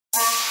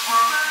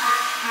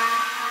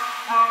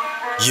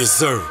Yes,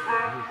 sir.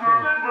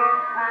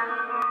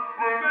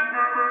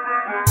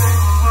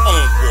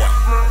 On boy.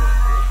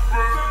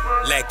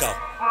 Let go.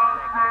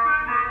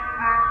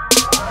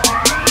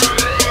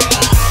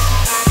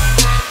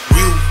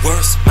 Real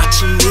words,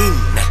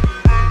 machinina.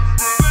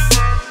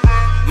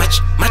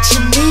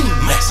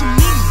 Machinina.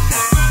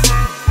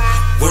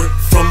 Word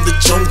from the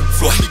jungle,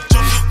 boy.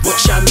 What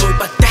y'all know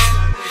about that?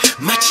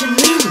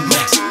 Machinina.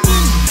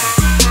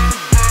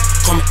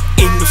 Coming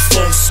in the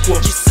full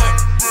squad. Yes, sir.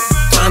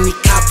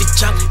 Wanik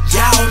Awdijan,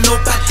 y'all know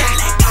about that.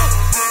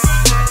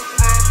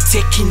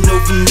 Taking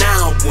over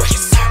now, boy.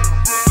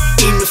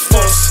 In the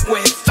full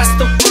square, fast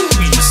and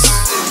furious.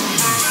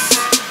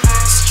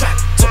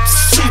 Strapped up,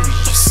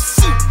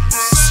 serious.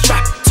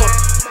 Strapped up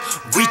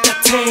with the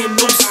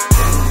Thanos.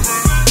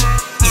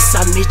 It's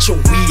our nature,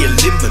 we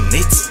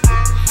eliminate.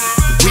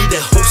 We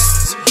the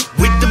hosts,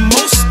 with the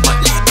most,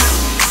 but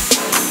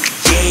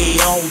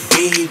yeah, all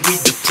day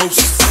with the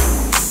process.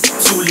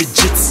 Too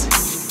legit,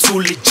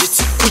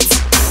 quit.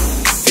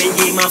 Wenn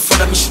jemand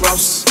vor mich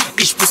raus,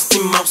 ich wusste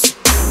die Maus.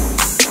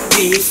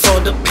 Pay for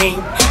the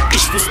pain,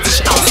 ich wusste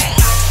dich aus.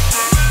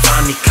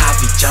 Wanik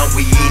Awdijan,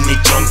 we in the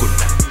jungle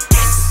now.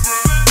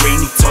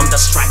 Rainy thunder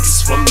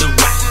strikes from the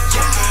right.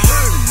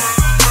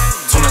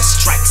 Thunder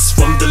strikes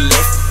from the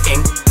left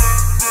end.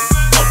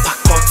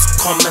 Uppercuts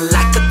coming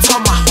like a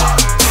tomahawk.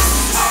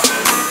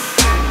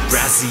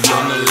 Brazzi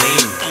on the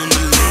lane.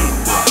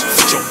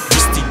 Future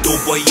Brazzi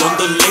doughboy on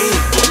the lane.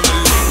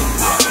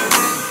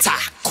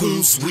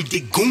 With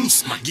the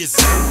goons, man. Yes,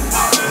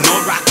 no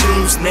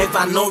raccoons,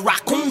 never no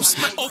raccoons,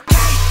 man.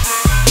 Okay.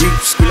 Real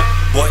squilla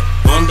boy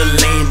on the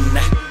lane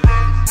now.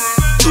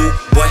 Two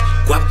boy,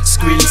 guap,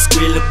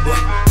 squilla boy.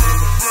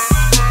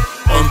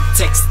 On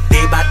text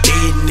day by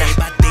day now.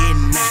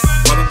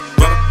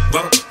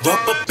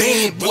 Rubber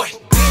band boy.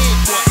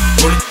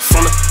 Roll it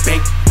from the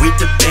bank with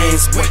the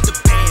bands boy.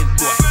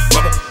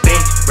 Rubber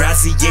band,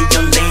 Brazzi, yeah,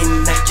 your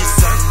lane now. Yes,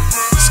 sir.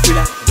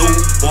 Squilla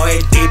boy,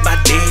 day by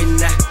day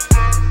now.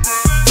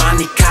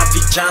 Wanik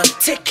Awdijan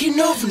taking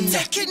over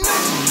now.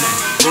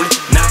 Roll it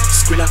now,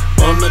 squilla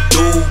on the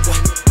door.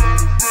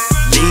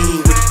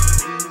 Lean with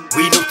it,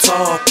 we don't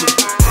talk with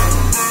it.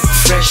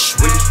 Fresh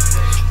with it,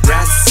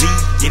 Brazzi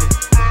in it.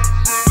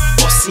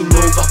 Bossing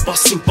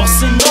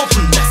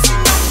over now.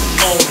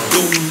 All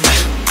do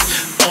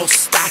now, all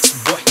stacks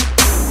boy.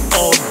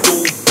 All do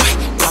boy,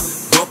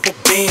 rubber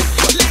band.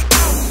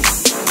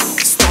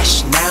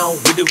 Stash now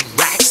with the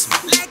racks.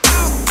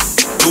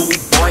 Do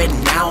boy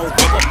now,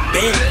 rubber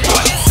band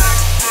boy.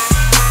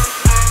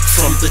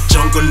 From the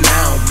jungle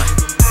now, man.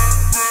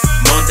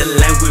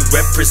 Motherland we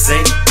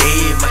represent,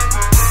 yeah, man.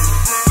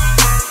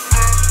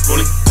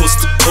 Rolling coast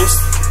to coast,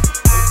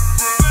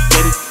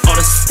 getting all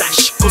the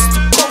stash coast to